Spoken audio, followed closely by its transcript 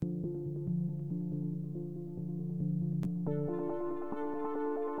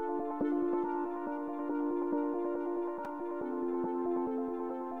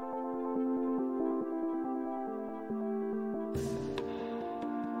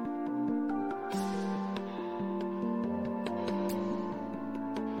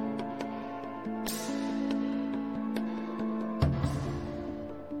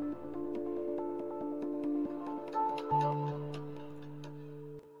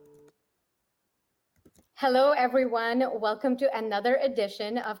Hello, everyone. Welcome to another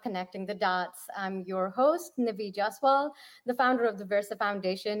edition of Connecting the Dots. I'm your host, Nivi Jaswal, the founder of the Versa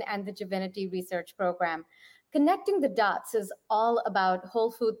Foundation and the Divinity Research Program. Connecting the Dots is all about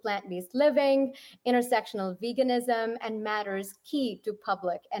whole food, plant-based living, intersectional veganism, and matters key to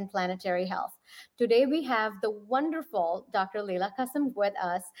public and planetary health. Today, we have the wonderful Dr. Leila Qasim with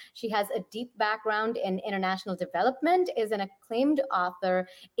us. She has a deep background in international development, is an acclaimed author,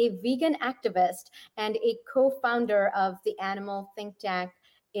 a vegan activist, and a co-founder of the Animal Think Tank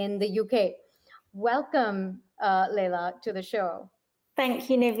in the UK. Welcome, Leila, to the show. Thank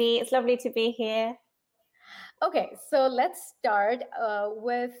you, Nivi. It's lovely to be here. Okay, so let's start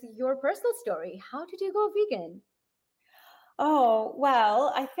with your personal story. How did you go vegan? Oh,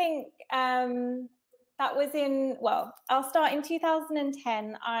 well, I think that was I'll start in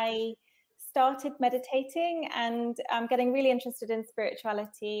 2010. I started meditating and getting really interested in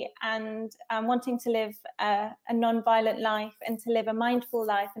spirituality and wanting to live a non-violent life and to live a mindful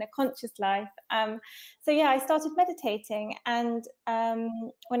life and a conscious life. So I started meditating, and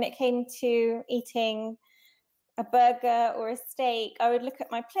when it came to eating a burger or a steak, I would look at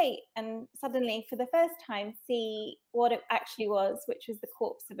my plate and suddenly, for the first time, see what it actually was, which was the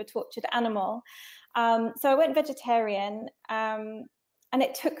corpse of a tortured animal. So I went vegetarian, and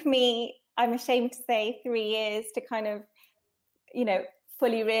it took me, I'm ashamed to say, 3 years to kind of,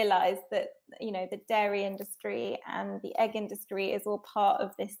 fully realize that, the dairy industry and the egg industry is all part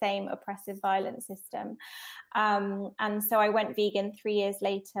of this same oppressive, violent system. And so I went vegan 3 years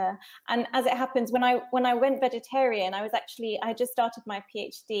later. And as it happens, when I went vegetarian, I just started my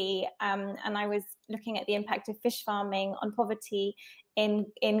PhD, and I was looking at the impact of fish farming on poverty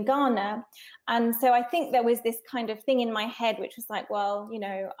in Ghana. And so I think there was this kind of thing in my head, which was like, well,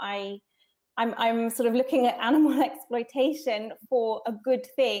 I'm sort of looking at animal exploitation for a good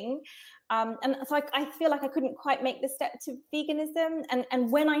thing. And so I feel like I couldn't quite make the step to veganism.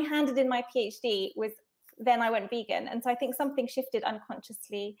 And when I handed in my PhD then I went vegan. And so I think something shifted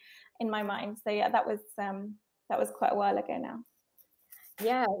unconsciously in my mind. So that was quite a while ago now.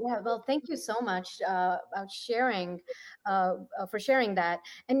 Yeah. Well, thank you so much for sharing that.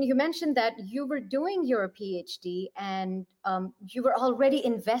 And you mentioned that you were doing your PhD and you were already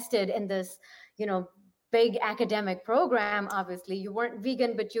invested in this, big academic program. Obviously, you weren't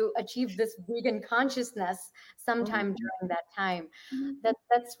vegan, but you achieved this vegan consciousness sometime during that time.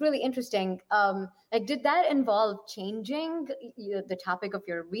 That's really interesting. Did that involve changing the topic of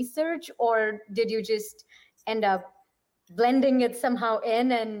your research, or did you just end up blending it somehow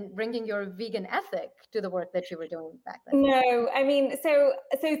in and bringing your vegan ethic to the work that you were doing back then? No, I mean, so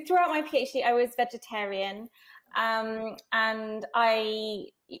throughout my PhD, I was vegetarian, and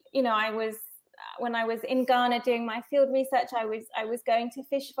when I was in Ghana doing my field research, I was going to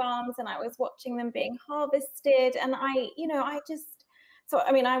fish farms and I was watching them being harvested, and I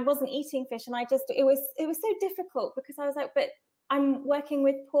wasn't eating fish, and it was so difficult because I was like, but I'm working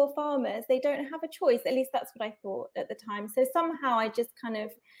with poor farmers. They don't have a choice. At least that's what I thought at the time. So somehow I just kind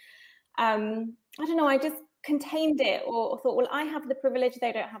of, I just contained it, or thought, well, I have the privilege,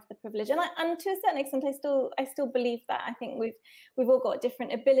 they don't have the privilege. And to a certain extent, I still believe that. I think we've all got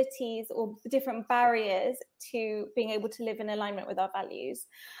different abilities or different barriers to being able to live in alignment with our values.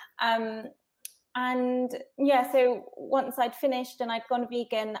 So once I'd finished and I'd gone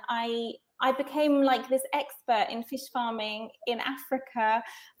vegan, I became like this expert in fish farming in Africa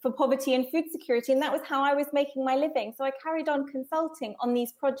for poverty and food security. And that was how I was making my living. So I carried on consulting on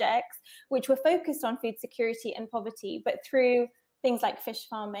these projects, which were focused on food security and poverty, but through things like fish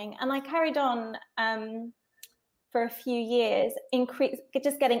farming. And I carried on for a few years,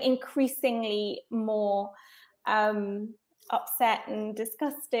 just getting increasingly more upset and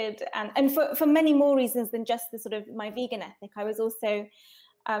disgusted. And for many more reasons than just the sort of my vegan ethic. I was also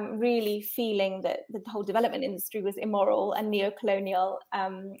really feeling that the whole development industry was immoral and neo-colonial.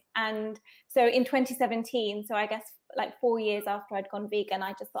 And so in 2017, so I guess like 4 years after I'd gone vegan,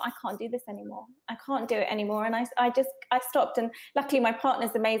 I just thought, I can't do this anymore. I can't do it anymore. And I stopped. And luckily my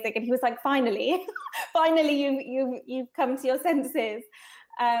partner's amazing. And he was like, finally, you've come to your senses.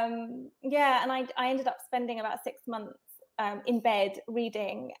 And I ended up spending about 6 months in bed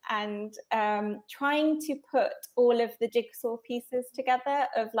reading and trying to put all of the jigsaw pieces together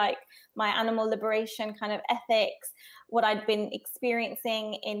of like my animal liberation kind of ethics, what I'd been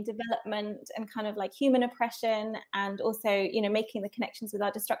experiencing in development and kind of like human oppression, and also, you know, making the connections with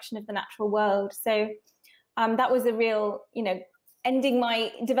our destruction of the natural world. So that was a real, you know, ending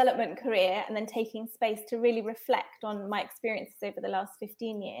my development career and then taking space to really reflect on my experiences over the last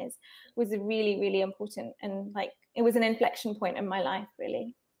 15 years was a really, really important, and like it was an inflection point in my life,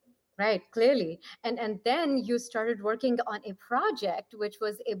 really. Right, clearly. And then you started working on a project, which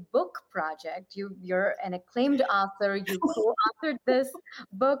was a book project. You're an acclaimed author. You co-authored this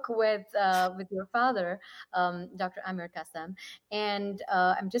book with your father, Dr. Amir Kassem. And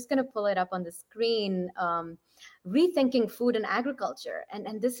I'm just going to pull it up on the screen. Rethinking food and agriculture,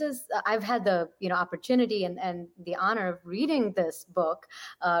 and this is I've had the opportunity and the honor of reading this book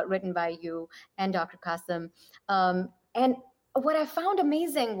written by you and Dr. Kassem, and what I found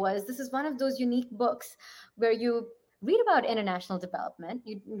amazing was this is one of those unique books where you read about international development,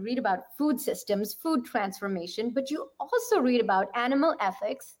 you read about food systems, food transformation, but you also read about animal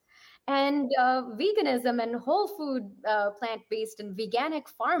ethics and veganism and whole food, plant-based and veganic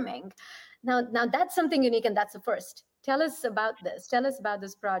farming. Now that's something unique, and that's a first. Tell us about this. Tell us about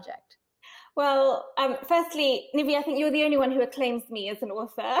this project. Well, firstly, Nivi, I think you're the only one who acclaims me as an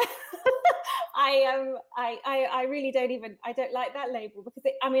author. I really I don't like that label, because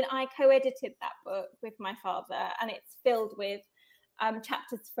I co-edited that book with my father, and it's filled with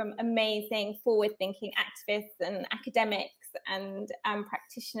chapters from amazing forward-thinking activists and academics and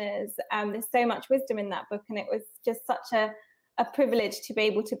practitioners. There's so much wisdom in that book, and it was just such a privilege to be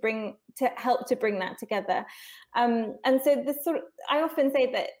able to help to bring that together. And so I often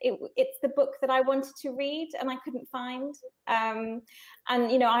say that it's the book that I wanted to read and I couldn't find. And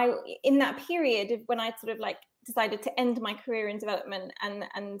in that period of when I sort of like decided to end my career in development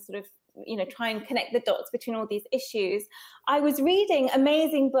and sort of try and connect the dots between all these issues, I was reading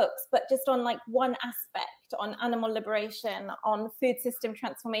amazing books, but just on like one aspect, on animal liberation, on food system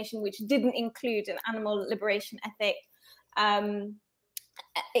transformation, which didn't include an animal liberation ethic,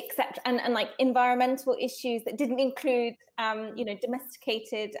 except and like environmental issues that didn't include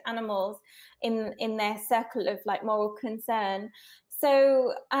domesticated animals in their circle of like moral concern.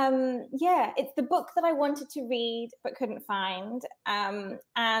 So it's the book that I wanted to read but couldn't find,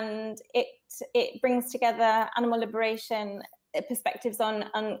 and it brings together animal liberation perspectives on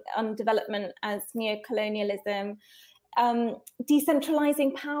development as neocolonialism,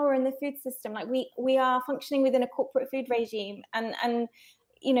 decentralizing power in the food system. Like we are functioning within a corporate food regime, and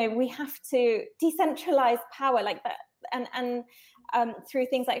we have to decentralize power like that, and through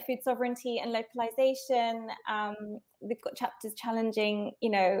things like food sovereignty and localization. We've got chapters challenging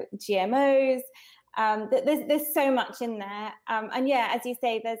GMOs. There's so much in there, and as you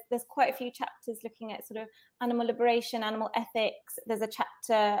say, there's quite a few chapters looking at sort of animal liberation, animal ethics. There's a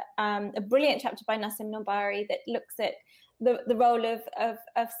chapter, a brilliant chapter by Nassim Nobari that looks at the role of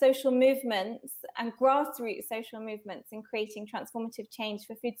social movements and grassroots social movements in creating transformative change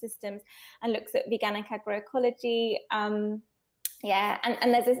for food systems, and looks at veganic agroecology.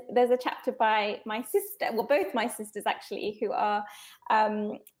 And there's a chapter by my sister, well, both my sisters actually, who are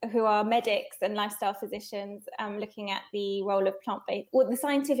medics and lifestyle physicians, looking at the role of plant-based, or the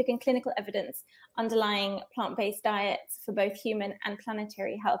scientific and clinical evidence underlying plant-based diets for both human and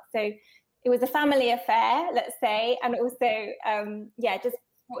planetary health. So it was a family affair, let's say, and also just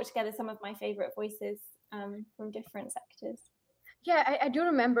brought together some of my favorite voices from different sectors. Yeah, I do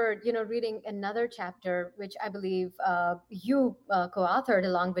remember, reading another chapter, which I believe you co-authored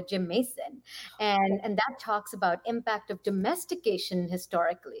along with Jim Mason, and that talks about impact of domestication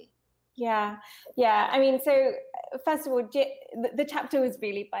historically. Yeah. I mean, so first of all, the chapter was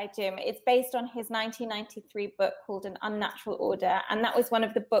really by Jim. It's based on his 1993 book called An Unnatural Order, and that was one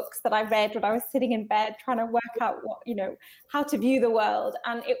of the books that I read when I was sitting in bed trying to work out how to view the world.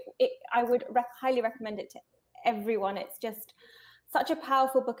 And I would highly recommend it to everyone. It's just such a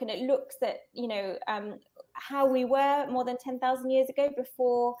powerful book, and it looks at how we were more than 10,000 years ago,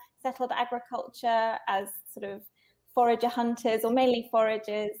 before settled agriculture, as sort of forager hunters, or mainly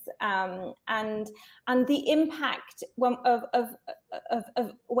foragers, and the impact of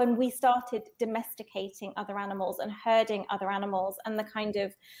when we started domesticating other animals and herding other animals, and the kind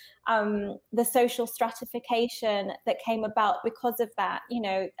of the social stratification that came about because of that.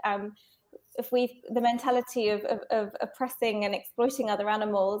 The mentality of oppressing and exploiting other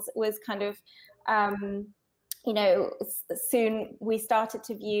animals was kind of, soon we started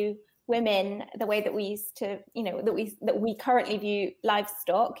to view women the way that we used to, that we currently view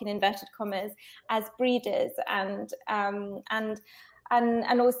livestock in inverted commas as breeders, and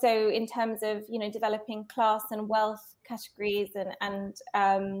also in terms of developing class and wealth categories, and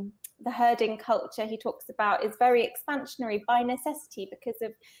the herding culture he talks about is very expansionary by necessity because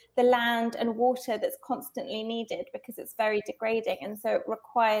of the land and water that's constantly needed, because it's very degrading, and so it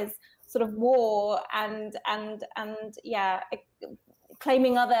requires sort of war and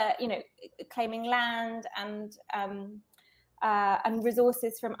claiming claiming land and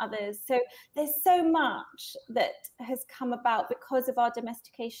resources from others. So there's so much that has come about because of our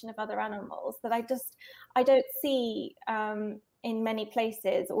domestication of other animals that I don't see in many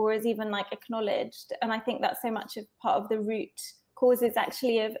places, or is even acknowledged. And I think that's so much of part of the root causes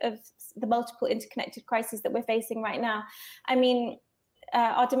actually of the multiple interconnected crises that we're facing right now. I mean,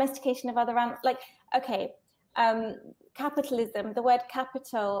 our domestication of other animals, capitalism, the word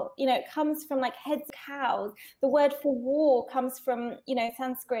capital, it comes from heads of cows. The word for war comes from,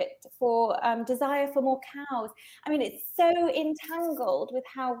 Sanskrit for desire for more cows. I mean, it's so entangled with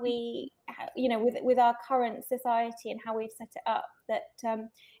how we, with our current society and how we've set it up, that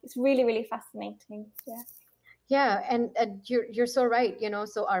it's really, really fascinating. Yeah. Yeah, and you're so right.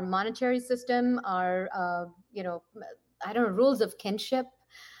 So our monetary system, our I don't know, rules of kinship,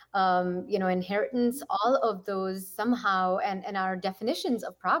 inheritance, all of those somehow, and our definitions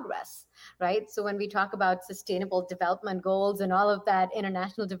of progress, right? So when we talk about sustainable development goals and all of that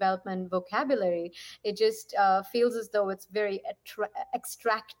international development vocabulary, it just feels as though it's very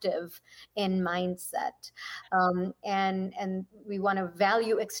extractive in mindset, and we want to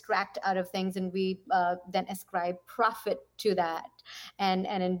value extract out of things, and we then ascribe profit to that. And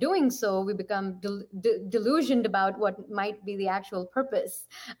in doing so, we become delusioned about what might be the actual purpose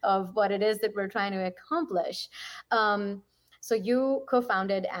of what it is that we're trying to accomplish. So you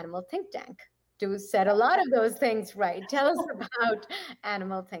co-founded Animal Think Tank to set a lot of those things right. Tell us about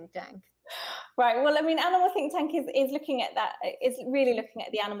Animal Think Tank. Right. Well, I mean, Animal Think Tank is looking at that, is really looking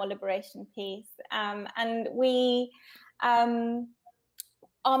at the animal liberation piece. And we,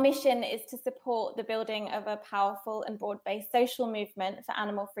 our mission is to support the building of a powerful and broad-based social movement for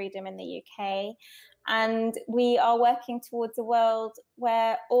animal freedom in the UK. And we are working towards a world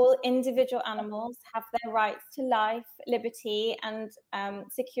where all individual animals have their rights to life, liberty, and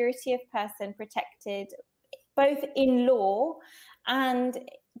security of person protected, both in law and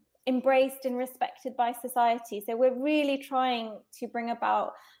embraced and respected by society. So we're really trying to bring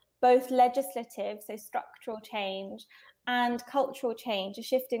about both legislative, so structural change, and cultural change, a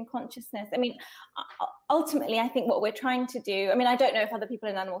shift in consciousness. I mean, ultimately, I think what we're trying to do, I mean, I don't know if other people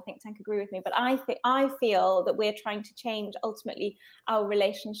in Animal Think Tank agree with me, but I feel that we're trying to change ultimately our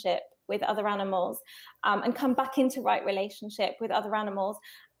relationship with other animals, and come back into right relationship with other animals,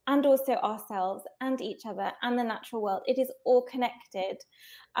 and also ourselves and each other and the natural world. It is all connected.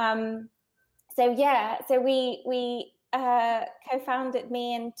 So we co-founded,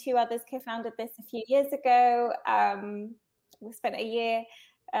 me and two others co-founded this a few years ago. We spent a year,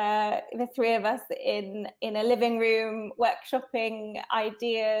 the three of us in a living room workshopping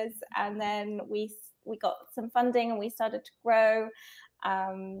ideas, and then we got some funding and we started to grow.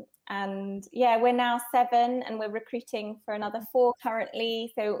 And yeah, we're now 7 and we're recruiting for another 4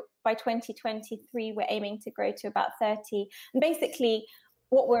 currently. So by 2023, we're aiming to grow to about 30. And basically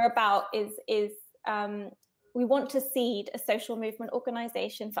what we're about is we want to seed a social movement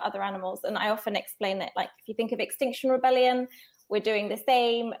organization for other animals. And I often explain it like, if you think of Extinction Rebellion, we're doing the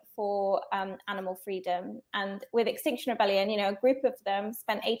same for animal freedom. And with Extinction Rebellion, a group of them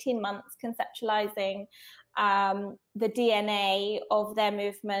spent 18 months conceptualizing the DNA of their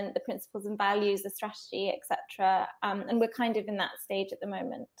movement, the principles and values, the strategy, etc. And we're kind of in that stage at the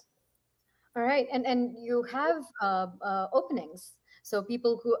moment. All right, and you have openings, so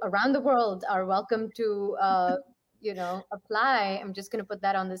people who around the world are welcome to apply. I'm just going to put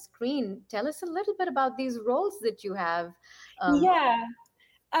that on the screen. Tell us a little bit about these roles that you have. Yeah.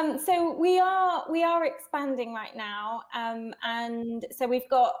 So we are expanding right now, and so we've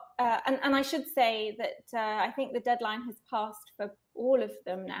got, and I should say that I think the deadline has passed for all of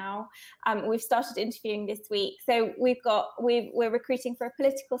them now. We've started interviewing this week, so we're recruiting for a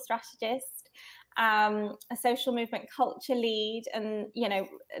political strategist, a social movement culture lead, and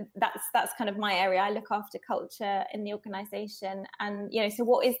that's kind of my area. I look after culture in the organization, and so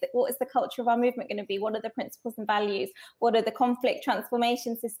what is the culture of our movement going to be? What are the principles and values? What are the conflict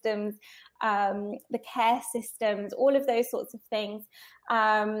transformation systems, the care systems, all of those sorts of things?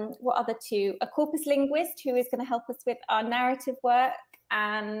 What other two? A corpus linguist who is going to help us with our narrative work,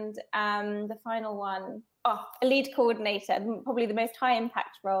 and the final one, a lead coordinator, probably the most high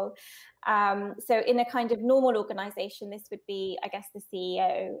impact role. So in a kind of normal organization, this would be, I guess, the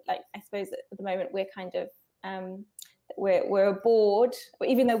CEO. Like, I suppose at the moment we're kind of we're a board,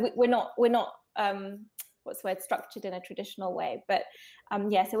 even though we're not what's the word, structured in a traditional way. But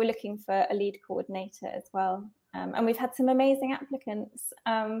so we're looking for a lead coordinator as well. And we've had some amazing applicants.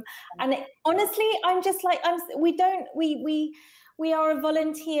 Honestly, I'm just like, we are a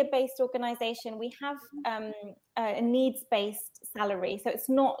volunteer-based organization. We have a needs-based salary. So it's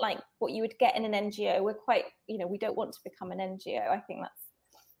not like what you would get in an NGO. We're quite, we don't want to become an NGO. I think that's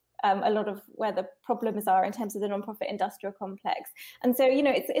a lot of where the problems are in terms of the nonprofit industrial complex. And so,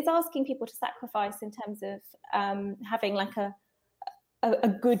 it's asking people to sacrifice in terms of having like a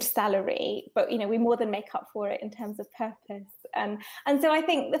good salary, but we more than make up for it in terms of purpose. And so I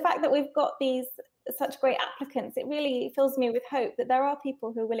think the fact that we've got these such great applicants, it really fills me with hope that there are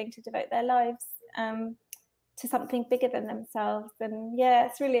people who are willing to devote their lives to something bigger than themselves. And yeah,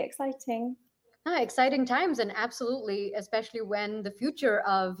 it's really exciting. Exciting times, and absolutely, especially when the future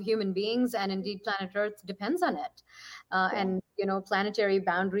of human beings and indeed planet Earth depends on it. And planetary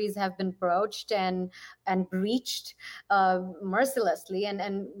boundaries have been broached and breached mercilessly,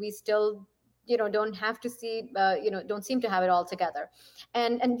 and we still don't have to see don't seem to have it all together.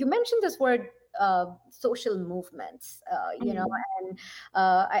 And you mentioned this word, social movements, and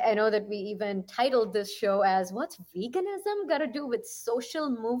I know that we even titled this show as "What's veganism got to do with social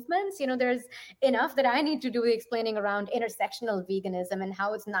movements?" There's enough that I need to do explaining around intersectional veganism and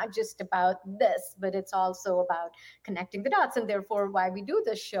how it's not just about this, but it's also about connecting the dots, and therefore why we do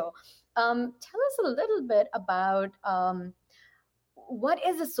this show. Tell us a little bit about what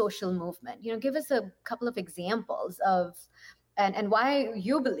is a social movement. Give us a couple of examples of and why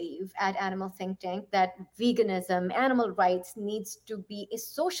you believe at Animal Think Tank that veganism, animal rights needs to be a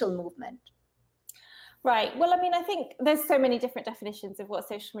social movement. Right. Well, I mean, I think there's so many different definitions of what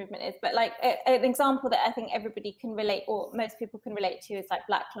social movement is, but like an example that I think everybody can relate, or most people can relate to, is like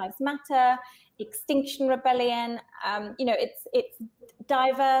Black Lives Matter, Extinction Rebellion. It's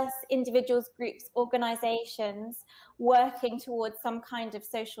diverse individuals, groups, organizations working towards some kind of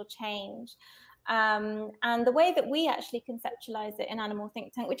social change. And the way that we actually conceptualize it in Animal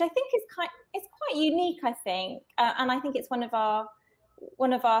Think Tank, which I think is quite unique, I think, and I think it's one of our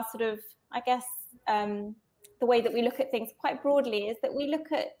sort of, I guess, the way that we look at things quite broadly, is that we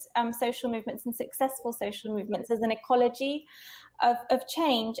look at social movements and successful social movements as an ecology of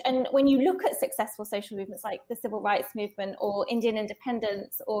change. And when you look at successful social movements like the civil rights movement or Indian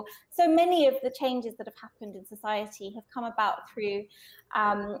independence, or so many of the changes that have happened in society have come about through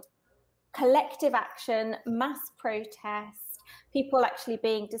collective action, mass protest, people actually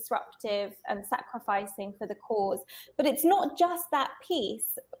being disruptive and sacrificing for the cause. But it's not just that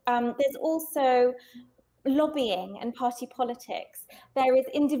piece. There's also lobbying and party politics. There is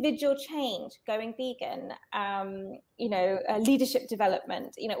individual change, going vegan, leadership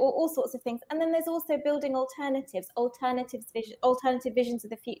development, all sorts of things. And then there's also building alternative visions of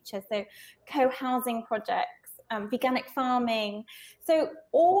the future. So co-housing projects, veganic farming. So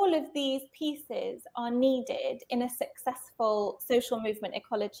all of these pieces are needed in a successful social movement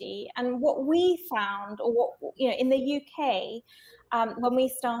ecology. And what we found, or in the UK, when we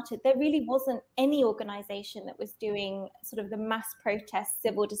started, there really wasn't any organization that was doing sort of the mass protest,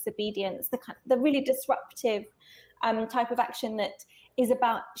 civil disobedience, the really disruptive type of action that is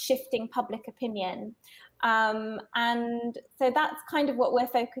about shifting public opinion. And so that's kind of what we're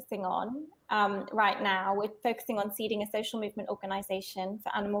focusing on right now. We're focusing on seeding a social movement organization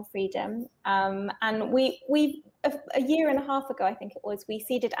for animal freedom. And we a year and a half ago, I think it was, we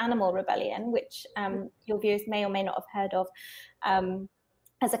seeded Animal Rebellion, which your viewers may or may not have heard of,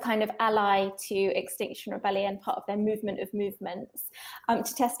 as a kind of ally to Extinction Rebellion, part of their movement of movements,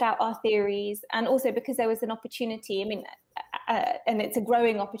 to test out our theories. And also because there was an opportunity, and it's a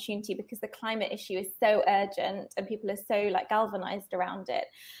growing opportunity because the climate issue is so urgent and people are so galvanized around it.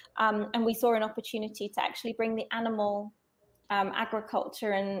 And we saw an opportunity to actually bring the animal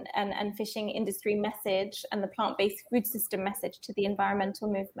agriculture and fishing industry message and the plant-based food system message to the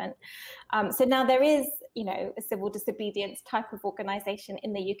environmental movement. So now there is, a civil disobedience type of organization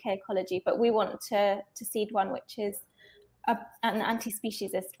in the UK ecology, but we want to seed one which is an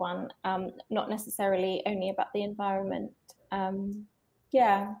anti-speciesist one, not necessarily only about the environment.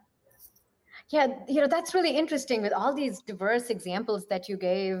 Yeah, that's really interesting with all these diverse examples that you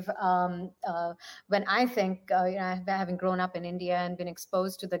gave. When I think, having grown up in India and been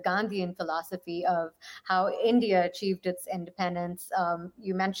exposed to the Gandhian philosophy of how India achieved its independence,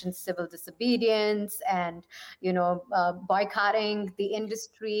 you mentioned civil disobedience and, boycotting the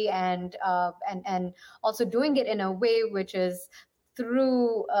industry and also doing it in a way which is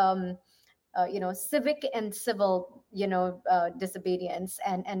through civic and civil disobedience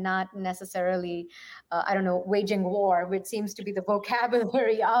and not necessarily I don't know, waging war, which seems to be the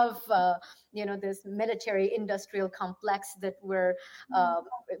vocabulary of this military industrial complex that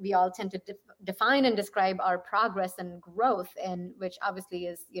we all tend to define and describe our progress and growth, and which obviously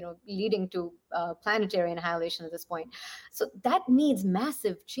is leading to planetary annihilation at this point. So that needs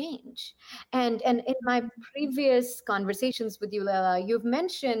massive change. And in my previous conversations with you, Lela, you've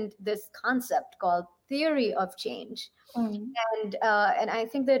mentioned this concept called theory of change. Mm. And I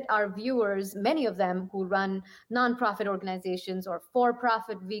think that our viewers, many of them who run nonprofit organizations or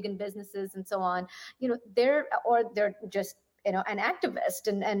for-profit vegan businesses and so on, they're just an activist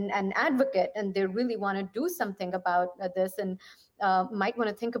and an advocate, and they really want to do something about this, and might want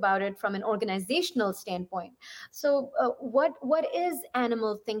to think about it from an organizational standpoint. So, what is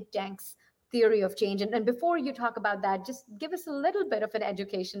Animal Think Tank's theory of change? And before you talk about that, just give us a little bit of an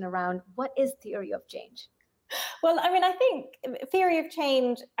education around what is theory of change. Well, I mean, I think theory of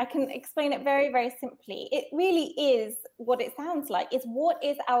change, I can explain it very, very simply. It really is what it sounds like. It's what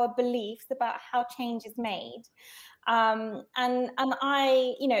is our beliefs about how change is made. And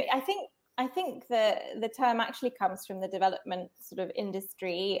I think the term actually comes from the development sort of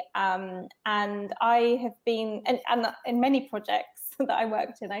industry. And I have been, and in many projects that I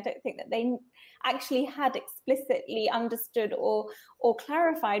worked in, I don't think that they actually had explicitly understood or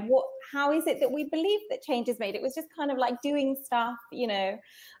clarified how is it that we believe that change is made. It was just kind of like doing stuff,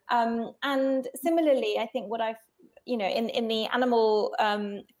 and similarly, I think what I've in the animal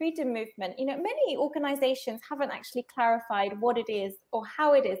freedom movement, many organizations haven't actually clarified what it is or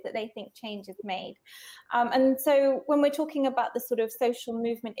how it is that they think change is made. And so when we're talking about the sort of social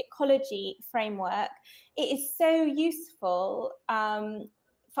movement ecology framework, it is so useful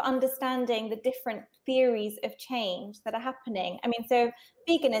for understanding the different theories of change that are happening. I mean, so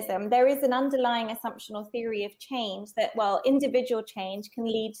veganism, there is an underlying assumption or theory of change that, well, individual change can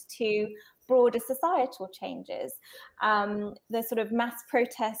lead to broader societal changes. The sort of mass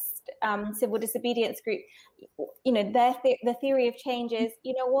protest, civil disobedience group, the theory of change is,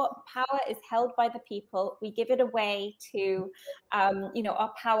 power is held by the people. We give it away to,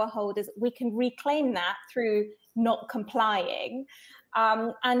 our power holders. We can reclaim that through not complying,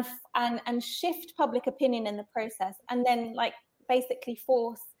 and shift public opinion in the process, and then basically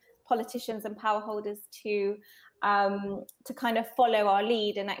force politicians and power holders to kind of follow our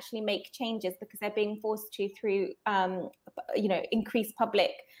lead and actually make changes because they're being forced to through increased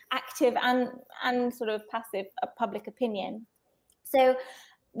public active and sort of passive public opinion. So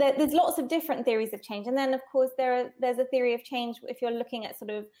there's lots of different theories of change, and then of course there's a theory of change if you're looking at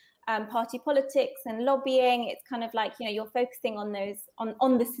sort of party politics and lobbying. It's kind of like you're focusing on those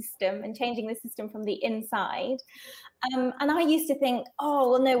on the system and changing the system from the inside. And I used to think,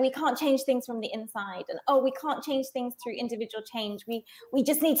 oh well, no, we can't change things from the inside, and we can't change things through individual change. We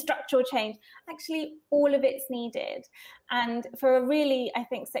just need structural change. Actually, all of it's needed, and for a really, I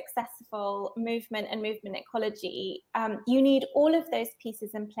think, successful movement and movement ecology, you need all of those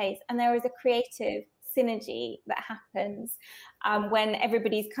pieces in place, and there is a creative synergy that happens when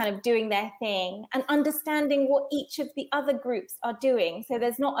everybody's kind of doing their thing and understanding what each of the other groups are doing. So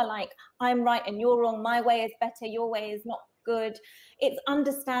there's not a I'm right and you're wrong, my way is better, your way is not good. It's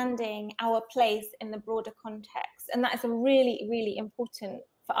understanding our place in the broader context, and that is a really, really important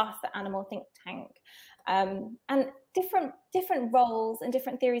for us at Animal Think Tank. And different roles and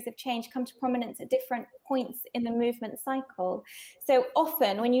different theories of change come to prominence at different points in the movement cycle. So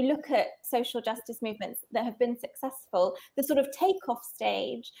often when you look at social justice movements that have been successful, the sort of takeoff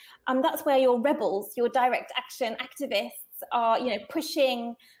stage, that's where your rebels, your direct action activists are,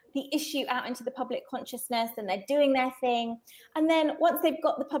 pushing the issue out into the public consciousness, and they're doing their thing. And then once they've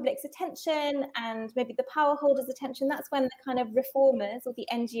got the public's attention and maybe the power holders' attention, that's when the kind of reformers or the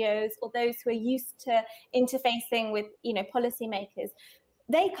NGOs or those who are used to interfacing with, policymakers,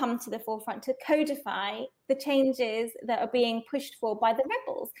 they come to the forefront to codify the changes that are being pushed for by the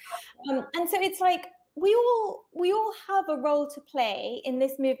rebels. And so it's like, we all have a role to play in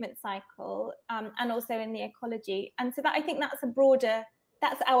this movement cycle, and also in the ecology. And so that, I think that's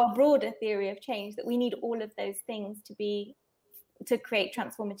our broader theory of change, that we need all of those things to create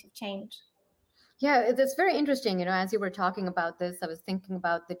transformative change. Yeah, it's very interesting. As you were talking about this, I was thinking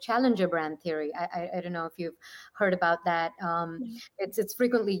about the challenger brand theory. I don't know if you've heard about that. It's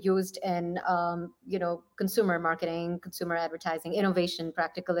frequently used in consumer marketing, consumer advertising, innovation,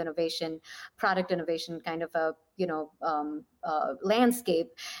 practical innovation, product innovation, kind of a landscape.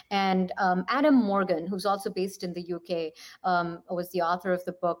 And Adam Morgan, who's also based in the UK, was the author of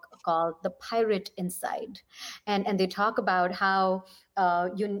the book called The Pirate Inside, and they talk about how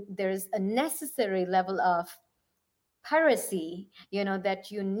there's a necessary level of piracy, that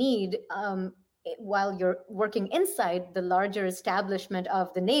you need while you're working inside the larger establishment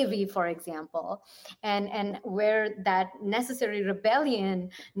of the Navy, for example, and where that necessary rebellion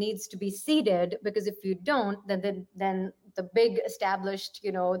needs to be seated, because if you don't, then the big established,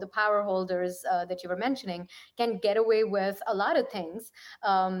 the power holders that you were mentioning can get away with a lot of things,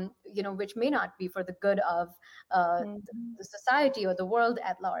 which may not be for the good of the society or the world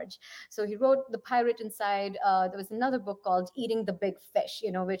at large. So he wrote The Pirate Inside. There was another book called Eating the Big Fish,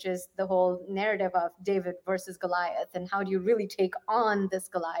 which is the whole narrative of David versus Goliath, and how do you really take on this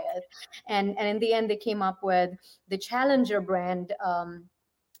Goliath. And in the end, they came up with the Challenger brand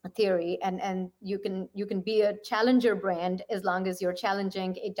theory, and you can be a challenger brand as long as you're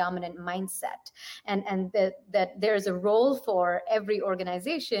challenging a dominant mindset, and that there's a role for every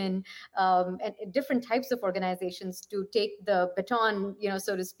organization, and different types of organizations, to take the baton,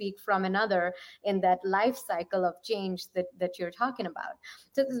 so to speak, from another in that life cycle of change that you're talking about.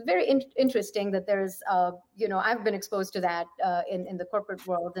 So it's very interesting that there's I've been exposed to that in the corporate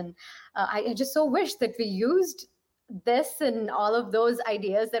world, and I just so wish that we used this and all of those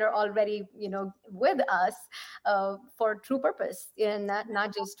ideas that are already with us for true purpose, and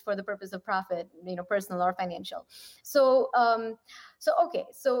not just for the purpose of profit, personal or financial. So to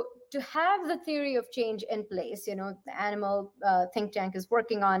have the theory of change in place, the animal think tank is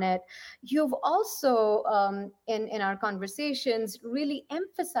working on it. You've also in our conversations really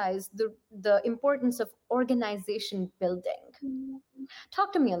emphasized the importance of organization building.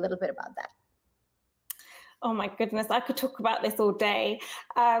 Talk to me a little bit about that. Oh my goodness, I could talk about this all day.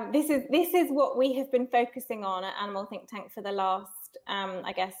 This is what we have been focusing on at Animal Think Tank for the last,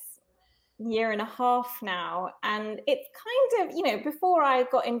 I guess, year and a half now. And it's kind of, before I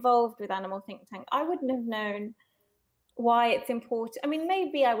got involved with Animal Think Tank, I wouldn't have known why it's important. I mean,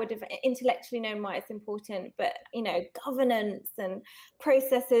 maybe I would have intellectually known why it's important, but, governance and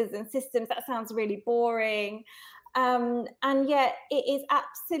processes and systems, that sounds really boring. And yet it is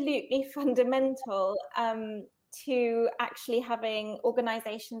absolutely fundamental to actually having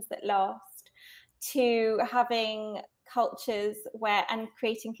organizations that last, to having cultures and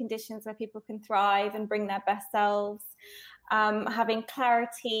creating conditions where people can thrive and bring their best selves, having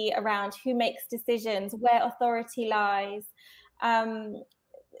clarity around who makes decisions, where authority lies.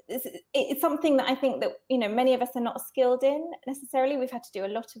 It's something that I think that many of us are not skilled in necessarily. We've had to do a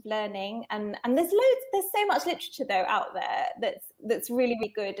lot of learning, and there's so much literature though out there that's really,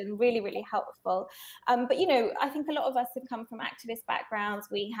 really good and really, really helpful. But I think a lot of us have come from activist backgrounds.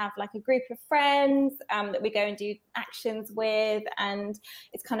 We have like a group of friends that we go and do actions with, and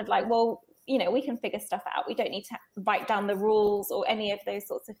it's kind of like, well, we can figure stuff out. We don't need to write down the rules or any of those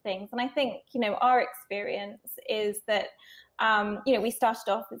sorts of things. And I think our experience is that we started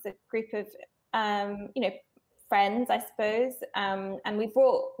off as a group of, friends, I suppose, and we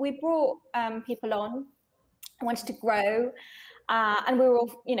brought people on who wanted to grow, and we were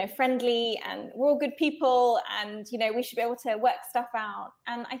all, friendly, and we're all good people, and we should be able to work stuff out.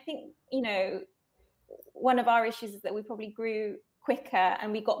 And I think one of our issues is that we probably grew quicker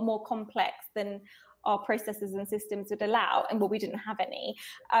and we got more complex than our processes and systems would allow, and we didn't have any.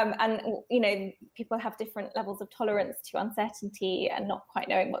 And people have different levels of tolerance to uncertainty and not quite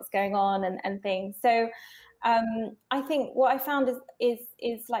knowing what's going on and things. So I think what I found is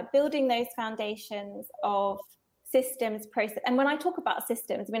like building those foundations of systems, process. And when I talk about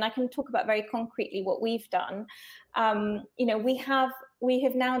systems, I mean, I can talk about very concretely what we've done. We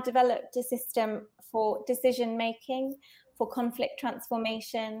have now developed a system for decision making, for conflict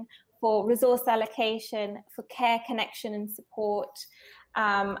transformation, for resource allocation, for care, connection and support,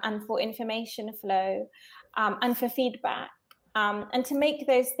 and for information flow, and for feedback. And to make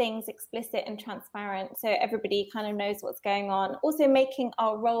those things explicit and transparent so everybody kind of knows what's going on. Also making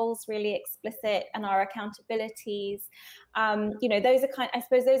our roles really explicit and our accountabilities. Those are kind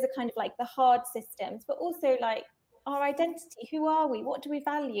of like the hard systems, but also like our identity. Who are we? What do we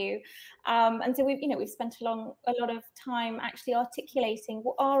value? And so we've spent a lot of time actually articulating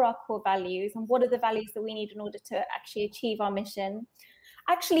what are our core values and what are the values that we need in order to actually achieve our mission.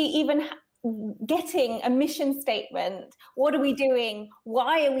 Actually, even getting a mission statement. What are we doing?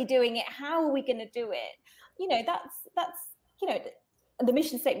 Why are we doing it? How are we going to do it? That's the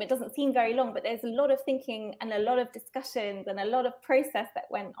mission statement doesn't seem very long, but there's a lot of thinking and a lot of discussions and a lot of process that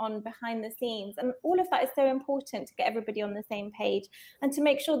went on behind the scenes. And all of that is so important to get everybody on the same page and to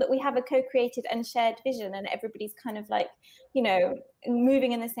make sure that we have a co-created and shared vision and everybody's kind of like,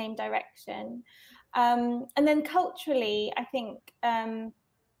 moving in the same direction. And then culturally, I think,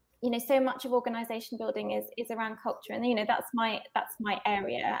 so much of organization building is around culture, and that's my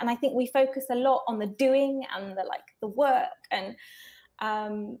area. And I think we focus a lot on the doing and the work, and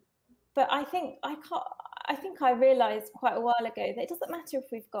but I think I realized quite a while ago that it doesn't matter if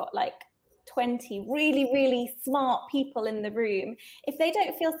we've got 20 really, really smart people in the room, if they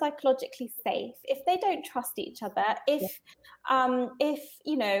don't feel psychologically safe, if they don't trust each other, if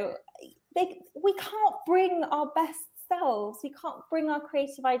we can't bring our best selves, we can't bring our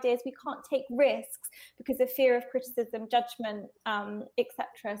creative ideas, we can't take risks because of fear of criticism, judgment,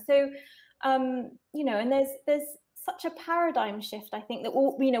 etc. So and there's such a paradigm shift, I think, that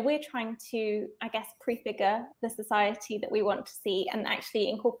we're trying to, I guess, prefigure the society that we want to see and actually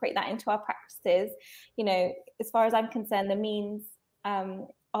incorporate that into our practices. As far as I'm concerned, the means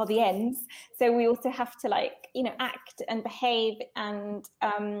are the ends. So we also have to act and behave and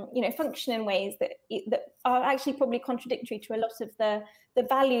function in ways that are actually probably contradictory to a lot of the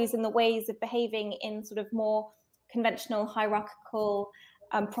values and the ways of behaving in sort of more conventional hierarchical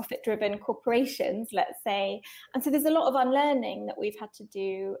profit-driven corporations, let's say. And so there's a lot of unlearning that we've had to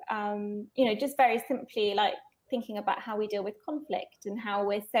do, just very simply thinking about how we deal with conflict and how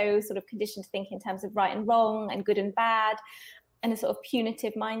we're so sort of conditioned to think in terms of right and wrong and good and bad, and a sort of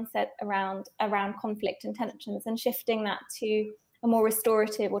punitive mindset around conflict and tensions, and shifting that to a more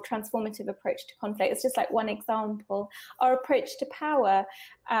restorative or transformative approach to conflict. It's just one example. Our approach to power,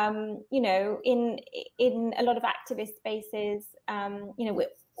 in a lot of activist spaces,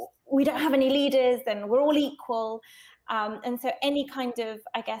 we don't have any leaders and we're all equal. And so any kind of,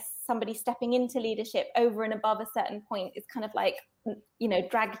 I guess, somebody stepping into leadership over and above a certain point is kind of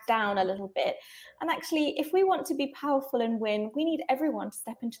dragged down a little bit. And actually, if we want to be powerful and win, we need everyone to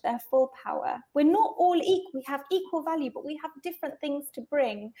step into their full power. We're not all equal. We have equal value, but we have different things to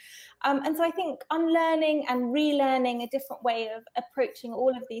bring. And so I think unlearning and relearning a different way of approaching all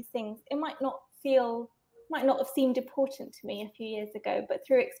of these things, it might not have seemed important to me a few years ago, but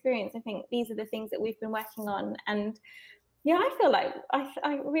through experience, I think these are the things that we've been working on. And yeah,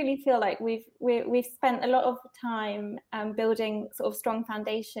 I really feel like we've spent a lot of time building sort of strong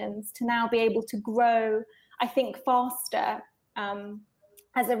foundations to now be able to grow, I think, faster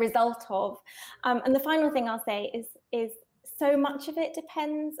as a result of. And the final thing I'll say is so much of it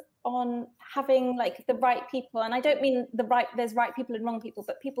depends on having the right people. And I don't mean there's right people and wrong people,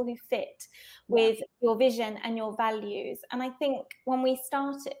 but people who fit with your vision and your values. And I think when we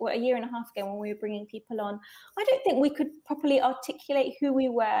started, a year and a half ago, when we were bringing people on, I don't think we could properly articulate who we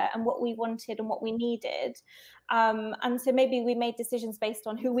were and what we wanted and what we needed. And so maybe we made decisions based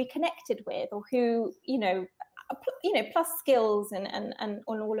on who we connected with, or who, plus skills and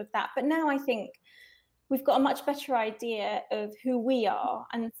all of that. But now I think we've got a much better idea of who we are,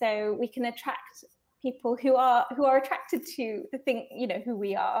 and so we can attract people who are attracted to the thing, who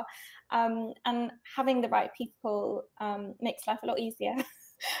we are, and having the right people makes life a lot easier.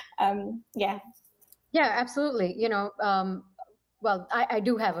 Yeah, absolutely. Well, I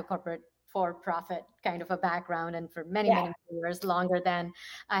do have a corporate for-profit kind of a background, and for many years, longer than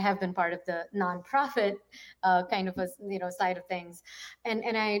I have been part of the nonprofit kind of a side of things.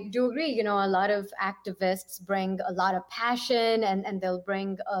 And I do agree, a lot of activists bring a lot of passion, and they'll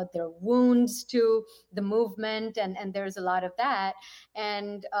bring their wounds to the movement, and there's a lot of that.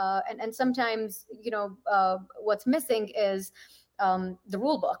 And sometimes what's missing is the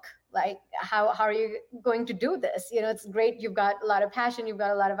rule book. How are you going to do this? It's great, you've got a lot of passion, you've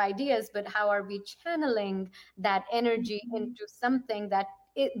got a lot of ideas, but how are we channeling that energy into something that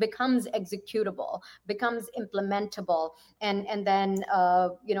it becomes executable, becomes implementable, and then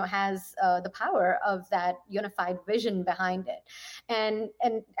has the power of that unified vision behind it. And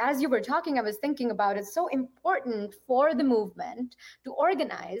as you were talking, I was thinking about it's so important for the movement to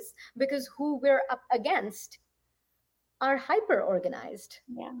organize, because who we're up against are hyper organized.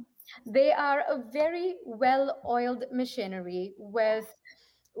 Yeah. They are a very well-oiled machinery with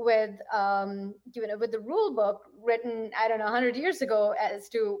the rule book written, I don't know, 100 years ago, as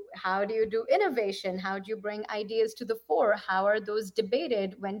to how do you do innovation, how do you bring ideas to the fore, how are those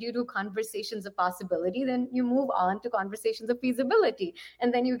debated, when do you do conversations of possibility, then you move on to conversations of feasibility,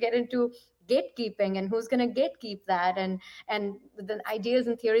 and then you get into gatekeeping, and who's going to gatekeep that, and the ideas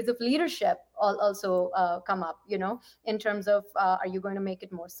and theories of leadership also come up, in terms of, are you going to make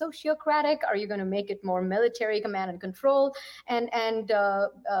it more sociocratic, are you going to make it more military command and control, and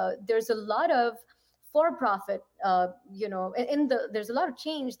there's a lot of for-profit, there's a lot of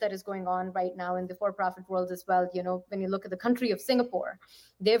change that is going on right now in the for-profit world as well. When you look at the country of Singapore,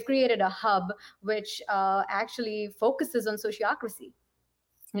 they've created a hub which actually focuses on sociocracy,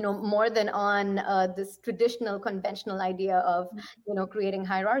 more than on this traditional conventional idea of creating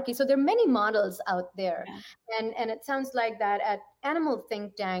hierarchy. So there are many models out there. Yeah. And it sounds like that at Animal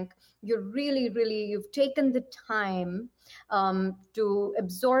Think Tank, you've taken the time to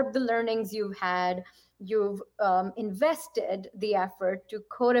absorb the learnings you've had. You've invested the effort to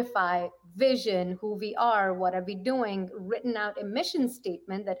codify vision, who we are, what are we doing, written out a mission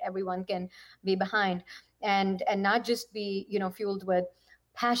statement that everyone can be behind, and not just be fueled with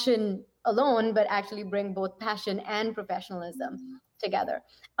passion alone, but actually bring both passion and professionalism together.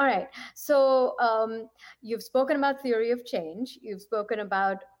 All right. So you've spoken about theory of change. You've spoken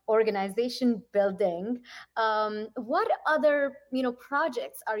about organization building. What other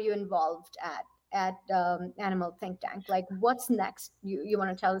projects are you involved at Animal Think Tank? Like, what's next? You want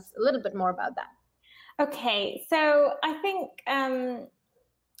to tell us a little bit more about that? Okay. So I think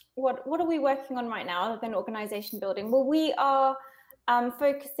what are we working on right now other than organization building? Well, we are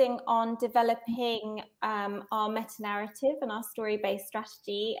focusing on developing our meta-narrative and our story-based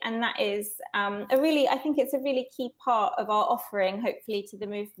strategy. And that is I think it's a really key part of our offering, hopefully, to the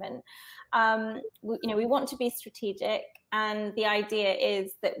movement. We want to be strategic. And the idea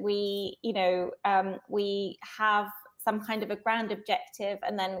is that we have some kind of a grand objective,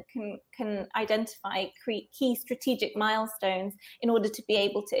 and then can identify key strategic milestones in order to be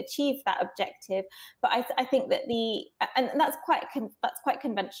able to achieve that objective. But I think that and that's quite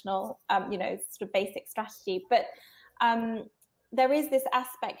conventional, sort of basic strategy. But there is this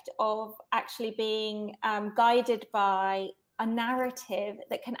aspect of actually being guided by a narrative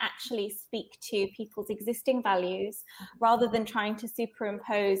that can actually speak to people's existing values, rather than trying to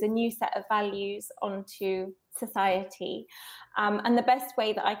superimpose a new set of values onto society. And the best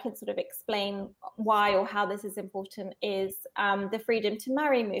way that I can sort of explain why or how this is important is the freedom to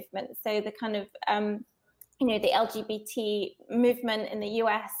marry movement. So the kind of the LGBT movement in the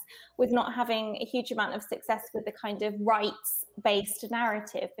US was not having a huge amount of success with the kind of rights-based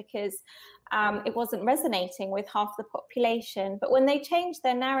narrative, because it wasn't resonating with half the population. But when they changed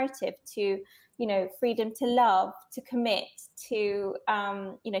their narrative to, freedom to love, to commit, to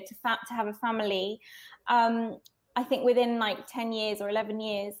have a family, I think within like 10 years or 11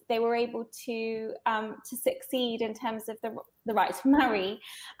 years, they were able to succeed in terms of the right to marry.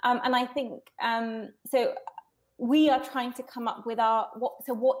 And I think, so we are trying to come up with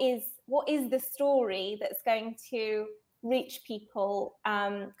what is the story that's going to reach people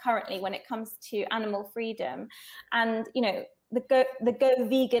currently when it comes to animal freedom. And, the go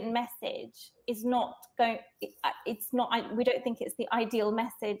vegan message is not going, we don't think it's the ideal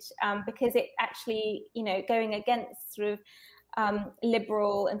message, because it actually, going against sort of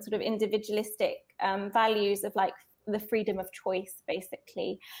liberal and sort of individualistic values of like the freedom of choice,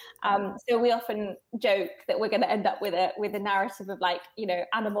 basically. So we often joke that we're going to end up with a narrative of like,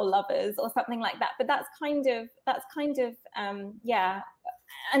 animal lovers or something like that. But that's kind of yeah.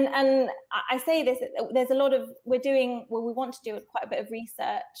 And I say this, there's a lot of, we want to do quite a bit of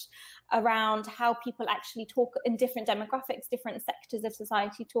research around how people actually talk in different demographics, different sectors of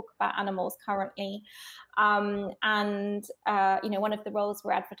society talk about animals currently. One of the roles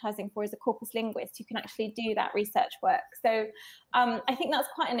we're advertising for is a corpus linguist who can actually do that research work. So I think that's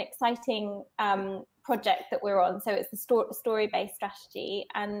quite an exciting project that we're on. So it's the story-based strategy,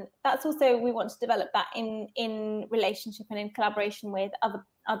 and that's also, we want to develop that in relationship and in collaboration with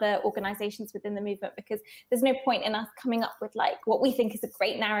other organizations within the movement, because there's no point in us coming up with like what we think is a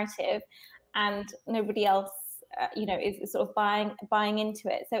great narrative and nobody else is sort of buying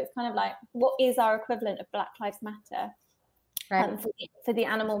into it. So it's kind of like, what is our equivalent of Black Lives Matter, right, for the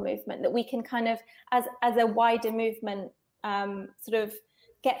animal movement, that we can kind of as a wider movement sort of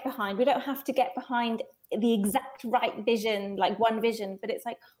get behind. We don't have to get behind the exact right vision, like one vision, but it's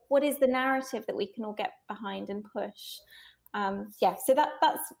like, what is the narrative that we can all get behind and push? So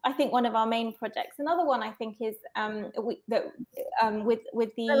that's I think one of our main projects. Another one I think is with the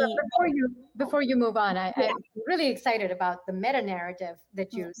before you move on, I'm really excited about the meta narrative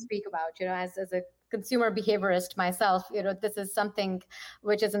that you speak about. As a consumer behaviorist myself, this is something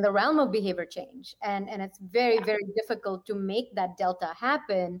which is in the realm of behavior change, and it's very, very difficult to make that delta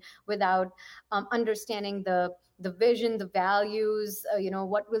happen without understanding the vision, the values,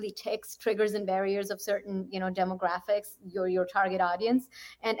 what really takes triggers and barriers of certain, demographics, your target audience,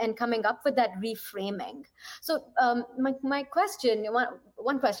 and coming up with that reframing. So my question,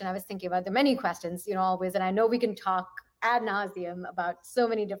 one question I was thinking about, the many questions, always, and I know we can talk ad nauseum about so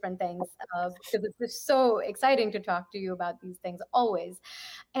many different things, because it's just so exciting to talk to you about these things always.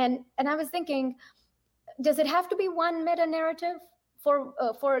 And I was thinking, does it have to be one meta narrative for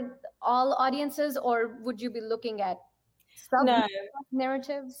all audiences, or would you be looking at sub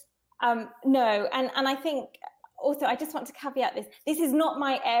narratives? No, and I think also I just want to caveat this is not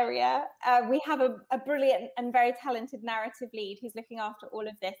my area. We have a brilliant and very talented narrative lead who's looking after all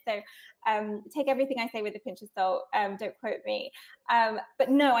of this, so take everything I say with a pinch of salt. Don't quote me, but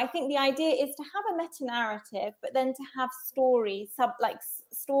no, I think the idea is to have a meta narrative, but then to have stories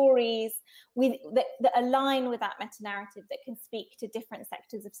stories that align with that meta narrative, that can speak to different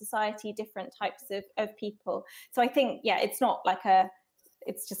sectors of society, different types of people. So I think, it's not like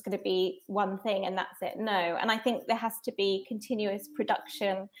it's just going to be one thing and that's it. No. And I think there has to be continuous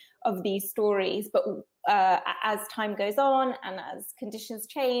production of these stories, but as time goes on and as conditions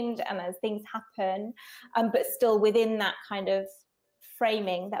change and as things happen, but still within that kind of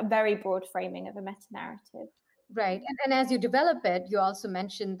framing, that very broad framing of a meta-narrative. Right. And as you develop it, you also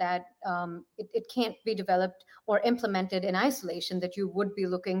mentioned that it can't be developed or implemented in isolation, that you would be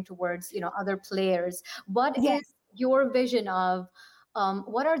looking towards, other players. What is your vision of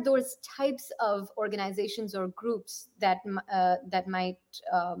what are those types of organizations or groups that might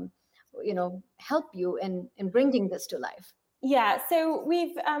help you in bringing this to life? Yeah, so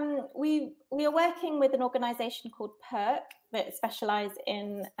we are working with an organization called PERC that specialize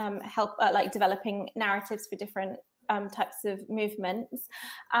in developing narratives for different types of movements,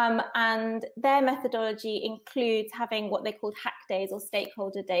 and their methodology includes having what they call hack days or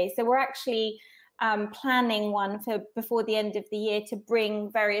stakeholder days. So we're actually planning one for before the end of the year to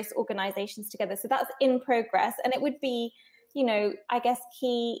bring various organizations together. So that's in progress, and it would be, I guess,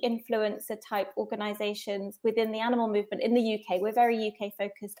 key influencer type organizations within the animal movement in the UK. We're very UK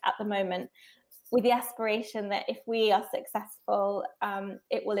focused at the moment, with the aspiration that if we are successful,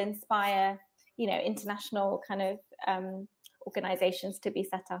 it will inspire, international kind of organizations to be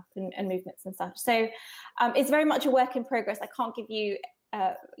set up and movements and such. So it's very much a work in progress. I can't give you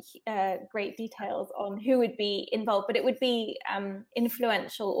great details on who would be involved, but it would be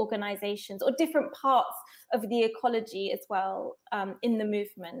influential organizations or different parts of the ecology as well, in the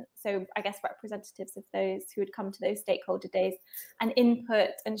movement. So I guess representatives of those who would come to those stakeholder days and input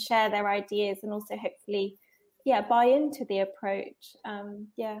and share their ideas, and also hopefully buy into the approach.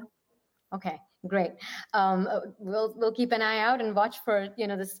 Okay, great. We'll keep an eye out and watch for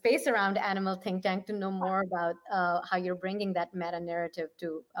the space around Animal Think Tank to know more about how you're bringing that meta narrative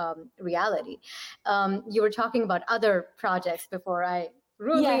to reality. You were talking about other projects before I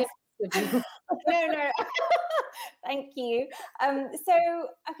rudely interrupted you. No. Thank you.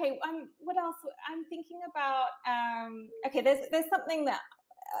 What else? I'm thinking about. There's something that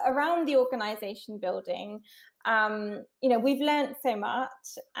around the organization building. We've learned so much,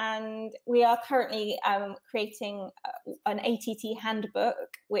 and we are currently creating an ATT handbook,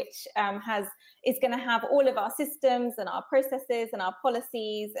 which is going to have all of our systems and our processes and our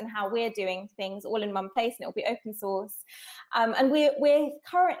policies and how we're doing things all in one place, and it'll be open source. And we're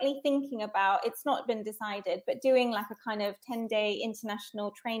currently thinking about, it's not been decided, but doing like a kind of 10-day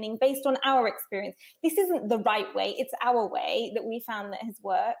international training based on our experience. This isn't the right way, it's our way that we found that has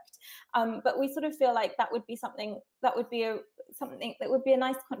worked. But we sort of feel like that would be something that would be a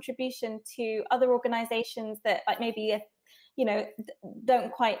nice contribution to other organizations that maybe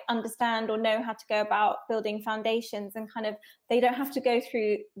don't quite understand or know how to go about building foundations, and kind of they don't have to go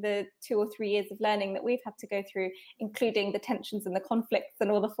through the 2 or 3 years of learning that we've had to go through, including the tensions and the conflicts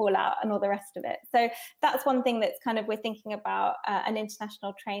and all the fallout and all the rest of it. So that's one thing that's kind of, we're thinking about an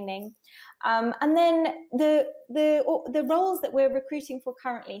international training. And then the roles that we're recruiting for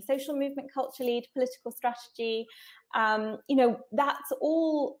currently: social movement culture lead, political strategy. That's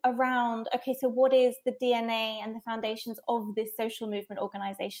all around, okay, so what is the DNA and the foundations of this social movement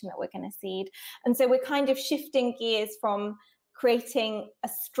organization that we're going to seed? And so we're kind of shifting gears from creating a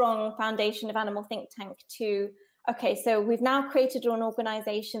strong foundation of Animal Think Tank to, okay, so we've now created an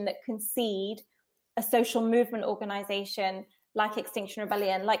organization that can seed a social movement organization like Extinction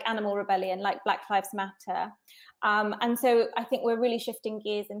Rebellion, like Animal Rebellion, like Black Lives Matter. And so I think we're really shifting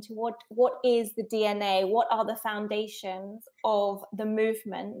gears into what is the DNA, what are the foundations of the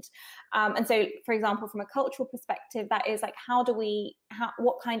movement. And so, for example, from a cultural perspective, that is like,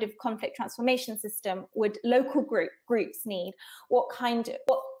 what kind of conflict transformation system would local groups need? What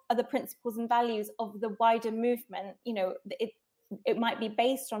are the principles and values of the wider movement? It might be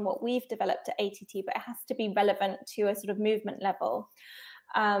based on what we've developed at ATT, but it has to be relevant to a sort of movement level.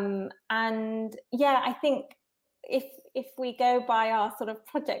 And yeah, I think if we go by our sort of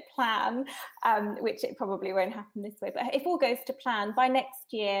project plan, which it probably won't happen this way, but if all goes to plan, by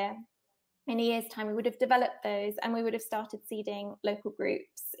next year, in a year's time, we would have developed those and we would have started seeding local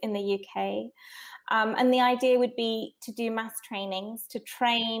groups in the UK. And the idea would be to do mass trainings, to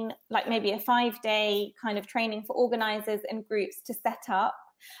train, like maybe a 5-day kind of training for organisers and groups to set up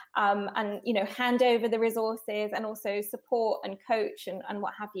and, hand over the resources and also support and coach and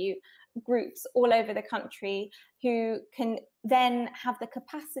what have you, groups all over the country who can then have the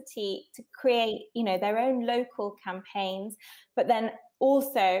capacity to create, their own local campaigns, but then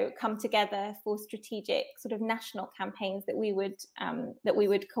also come together for strategic sort of national campaigns that we would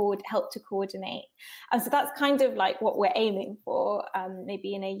help to coordinate. And so that's kind of like what we're aiming for,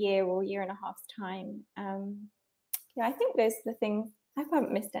 maybe in a year or year and a half's time. I think those are the things. I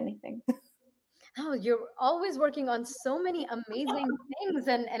haven't missed anything. Oh, you're always working on so many amazing things,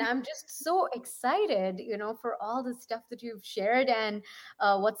 and I'm just so excited, for all the stuff that you've shared and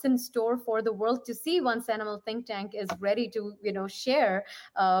what's in store for the world to see once Animal Think Tank is ready to, share,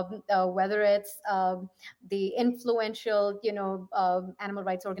 whether it's the influential, animal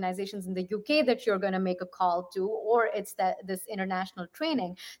rights organizations in the UK that you're going to make a call to, or it's this international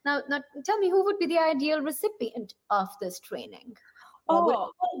training. Now, tell me, who would be the ideal recipient of this training? Would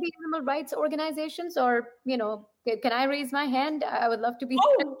it be animal rights organizations, or can I raise my hand? I would love to be.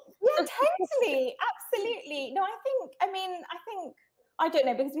 Oh, yeah, totally, absolutely. No, I think I don't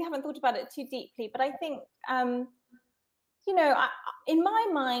know, because we haven't thought about it too deeply, but I think in my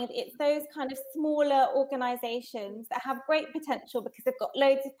mind, it's those kind of smaller organizations that have great potential because they've got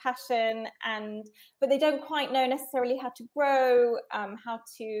loads of passion but they don't quite know necessarily how to grow, how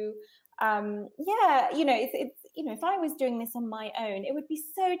to it's if I was doing this on my own, it would be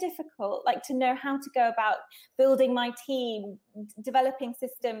so difficult, like, to know how to go about building my team, developing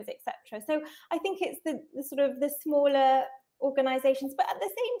systems, etc. So I think it's the sort of the smaller organizations, but at the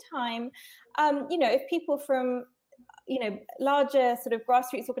same time, if people from larger sort of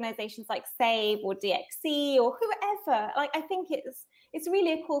grassroots organizations like SAVE or DXC or whoever, like, I think it's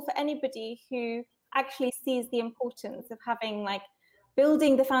really a call for anybody who actually sees the importance of having, like,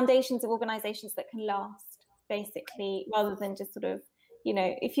 building the foundations of organizations that can last, basically, rather than just sort of,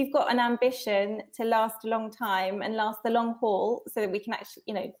 if you've got an ambition to last a long time and last the long haul so that we can actually,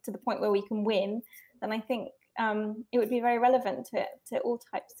 to the point where we can win, then I think it would be very relevant to all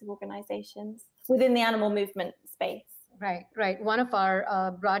types of organizations within the animal movement space. Right. One of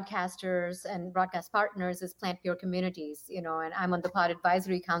our broadcasters and broadcast partners is Plant Pure Communities, and I'm on the Pod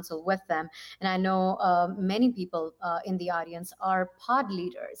Advisory Council with them. And I know many people in the audience are pod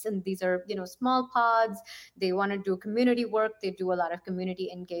leaders, and these are, small pods. They want to do community work. They do a lot of community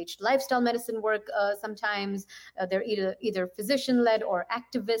engaged lifestyle medicine work. Sometimes they're either physician led or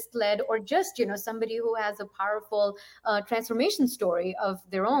activist led, or just, somebody who has a powerful transformation story of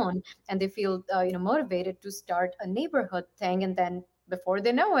their own, and they feel, motivated to start a neighborhood thing, and then before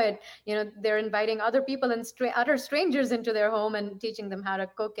they know it, they're inviting other people and utter strangers into their home and teaching them how to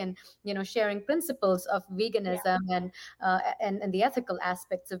cook, and sharing principles of veganism and the ethical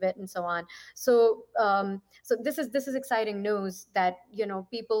aspects of it, and so on. So this is exciting news that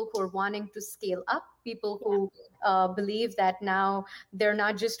people who are wanting to scale up, people who believe that now they're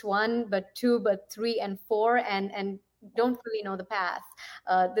not just one but two but three and four, and don't really know the path.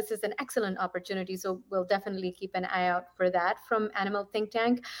 This is an excellent opportunity. So we'll definitely keep an eye out for that from Animal Think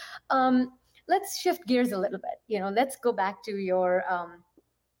Tank. Let's shift gears a little bit. Let's go back to your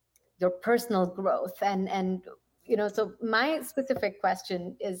personal growth and so my specific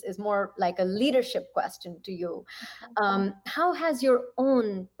question is more like a leadership question to you. How has your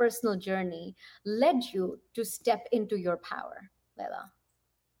own personal journey led you to step into your power, Leila?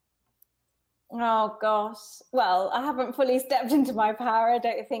 Oh gosh. Well, I haven't fully stepped into my power. I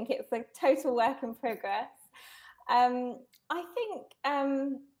don't think. It's a total work in progress. I think,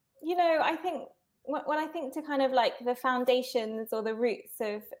 I think when I think to kind of like the foundations or the roots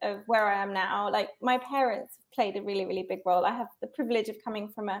of where I am now, like, my parents played a really, really big role. I have the privilege of coming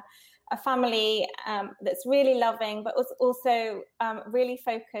from a family that's really loving, but was also really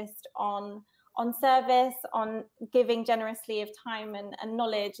focused on on service, on giving generously of time and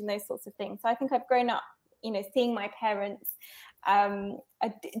knowledge and those sorts of things. So I think I've grown up, seeing my parents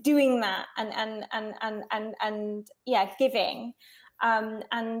doing that and giving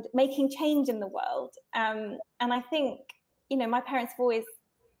and making change in the world. And I think, my parents have always,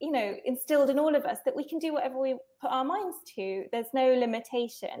 instilled in all of us that we can do whatever we put our minds to. There's no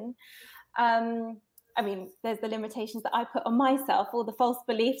limitation. I mean, there's the limitations that I put on myself, all the false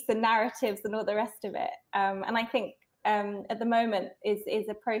beliefs and narratives and all the rest of it. And I think at the moment is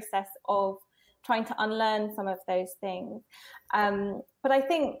a process of trying to unlearn some of those things. But I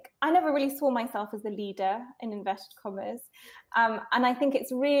think I never really saw myself as a leader, in inverted commas. And I think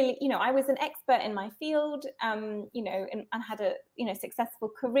it's really, I was an expert in my field, and had a, successful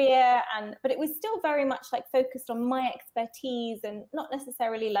career. But it was still very much like focused on my expertise and not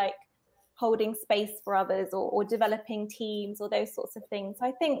necessarily like holding space for others or developing teams or those sorts of things. So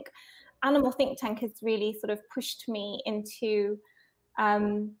I think Animal Think Tank has really sort of pushed me into,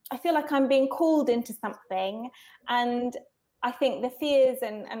 I feel like I'm being called into something, and I think the fears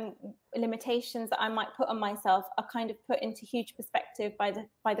and limitations that I might put on myself are kind of put into huge perspective by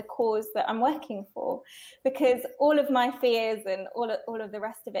the cause that I'm working for, because all of my fears and all of the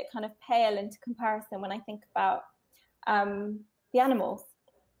rest of it kind of pale into comparison when I think about the animals.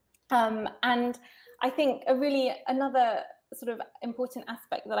 And I think another sort of important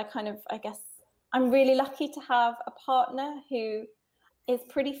aspect that I guess I'm really lucky to have a partner who is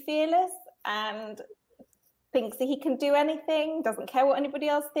pretty fearless and thinks that he can do anything, doesn't care what anybody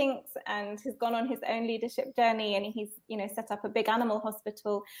else thinks, and has gone on his own leadership journey. And he's, set up a big animal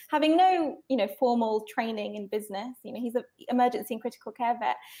hospital, having no, formal training in business. He's an emergency and critical care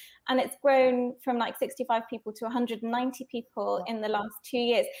vet, and it's grown from like 65 people to 190 people in the last 2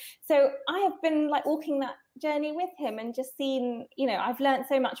 years. So I have been like walking that journey with him and just seen, I've learned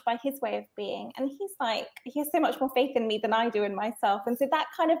so much by his way of being, and he has so much more faith in me than I do in myself. And so that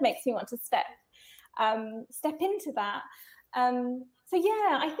kind of makes me want to step into that. So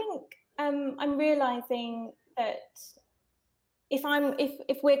yeah, I think I'm realizing that if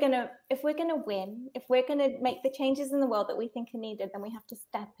we're gonna win, if we're gonna make the changes in the world that we think are needed, then we have to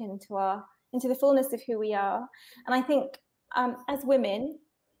step into the fullness of who we are. And I think as women,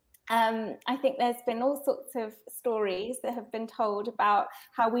 I think there's been all sorts of stories that have been told about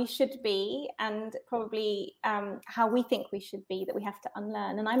how we should be, and probably how we think we should be, that we have to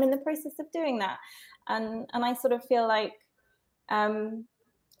unlearn. And I'm in the process of doing that. And I sort of feel like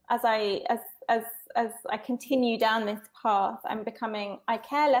as I continue down this path, I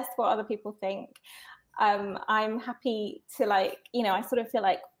care less what other people think. I'm happy to I sort of feel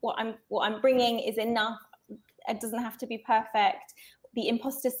like what I'm bringing is enough. It doesn't have to be perfect. The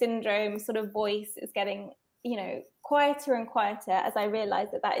imposter syndrome sort of voice is getting, quieter and quieter as I realize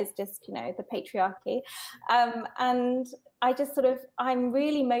that is just, the patriarchy. And I just I'm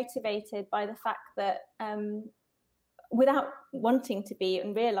really motivated by the fact that without wanting to be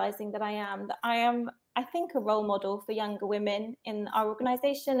and realizing that I am, I think, a role model for younger women in our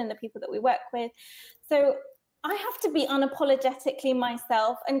organization and the people that we work with. So I have to be unapologetically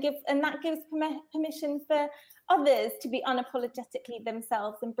myself, and that gives permission for others to be unapologetically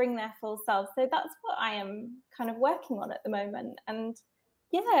themselves and bring their full selves. So that's what I am kind of working on at the moment. And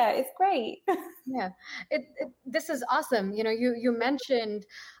yeah, it's great. Yeah, this is awesome. You mentioned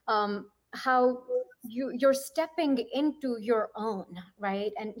how you're stepping into your own,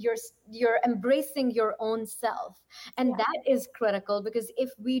 right? And you're embracing your own self. And that is critical, because if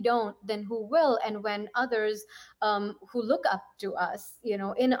we don't, then who will? And when others who look up to us,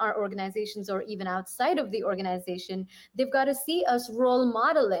 in our organizations or even outside of the organization, they've got to see us role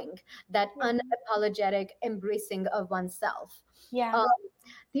modeling that unapologetic embracing of oneself. Yeah.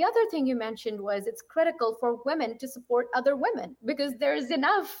 The other thing you mentioned was it's critical for women to support other women, because there's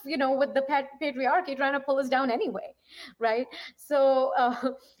enough, with the patriarchy trying to pull us down anyway, right? So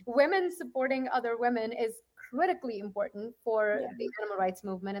women supporting other women is critically important for the animal rights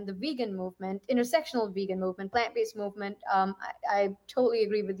movement and the vegan movement, intersectional vegan movement, plant-based movement. I totally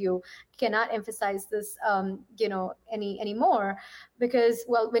agree with you. Cannot emphasize this, anymore, because,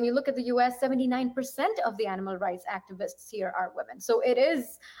 well, when you look at the US, 79% of the animal rights activists here are women. So it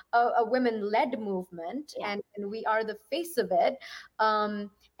is a women-led movement, and we are the face of it.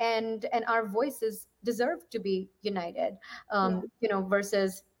 And our voices deserve to be united,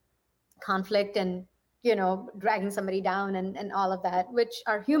 versus conflict and dragging somebody down and all of that, which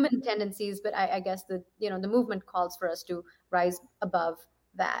are human tendencies. But I guess the movement calls for us to rise above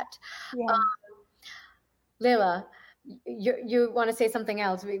that. Leila, you want to say something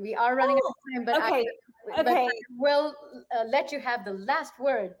else? We are running out of time, but okay. I will let you have the last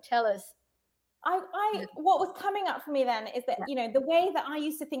word. Tell us. What was coming up for me then is that, Yeah. you know, the way that I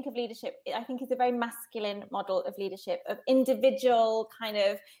used to think of leadership, I think, is a very masculine model of leadership, of individual kind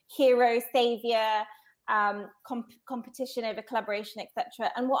of hero, savior, competition over collaboration,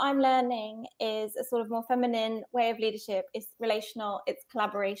 etc. And what I'm learning is a sort of more feminine way of leadership. It's relational, it's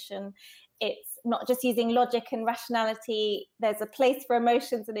collaboration, it's not just using logic and rationality. There's a place for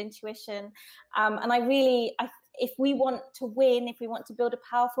emotions and intuition. And if we want to win, if we want to build a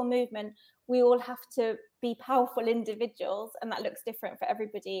powerful movement, we all have to be powerful individuals, and that looks different for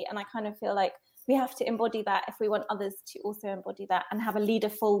everybody. And I kind of feel like we have to embody that if we want others to also embody that and have a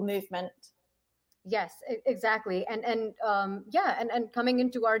leaderful movement. Yes, exactly. And coming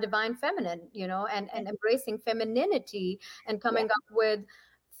into our divine feminine, and embracing femininity and coming Yeah. up with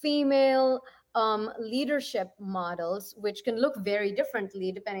female leadership models, which can look very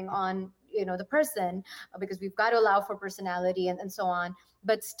differently depending on, the person, because we've got to allow for personality and so on,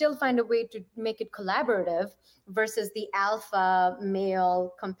 but still find a way to make it collaborative versus the alpha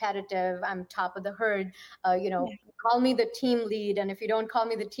male competitive, I'm top of the herd, Yeah. call me the team lead, and if you don't call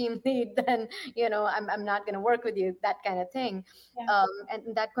me the team lead, then I'm not going to work with you, that kind of thing. Yeah.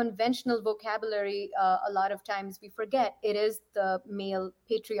 And that conventional vocabulary, a lot of times we forget it is the male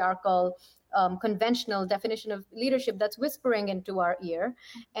patriarchal, conventional definition of leadership that's whispering into our ear,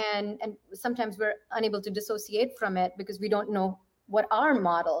 and sometimes we're unable to dissociate from it because we don't know what our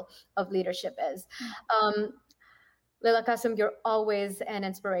model of leadership is. um, Leila Kasim, you're always an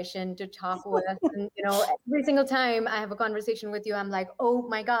inspiration to talk with. And, every single time I have a conversation with you, I'm like, oh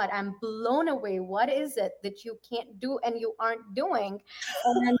my God, I'm blown away. What is it that you can't do and you aren't doing?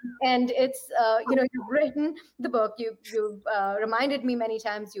 And it's, you've written the book, you've reminded me many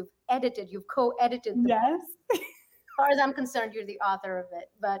times, you've co-edited the book. Yes. As far as I'm concerned, you're the author of it.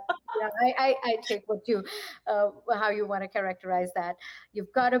 But I take how you want to characterize that.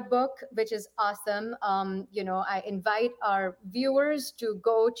 You've got a book, which is awesome. I invite our viewers to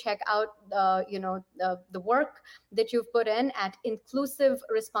go check out, the work that you've put in at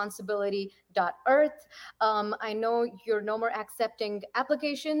inclusiveresponsibility.earth. I know you're no more accepting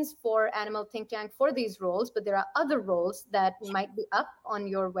applications for Animal Think Tank for these roles, but there are other roles that might be up on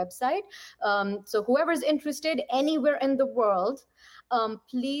your website. So whoever's interested anywhere in the world,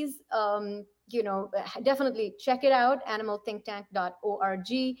 please, definitely check it out,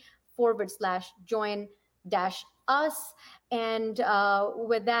 animalthinktank.org/join dash us. And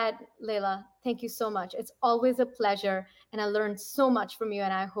with that, Leila, thank you so much. It's always a pleasure, and I learned so much from you,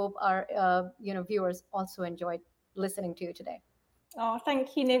 and I hope our viewers also enjoyed listening to you today. Oh,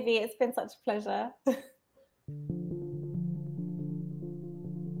 thank you, Nivi. It's been such a pleasure.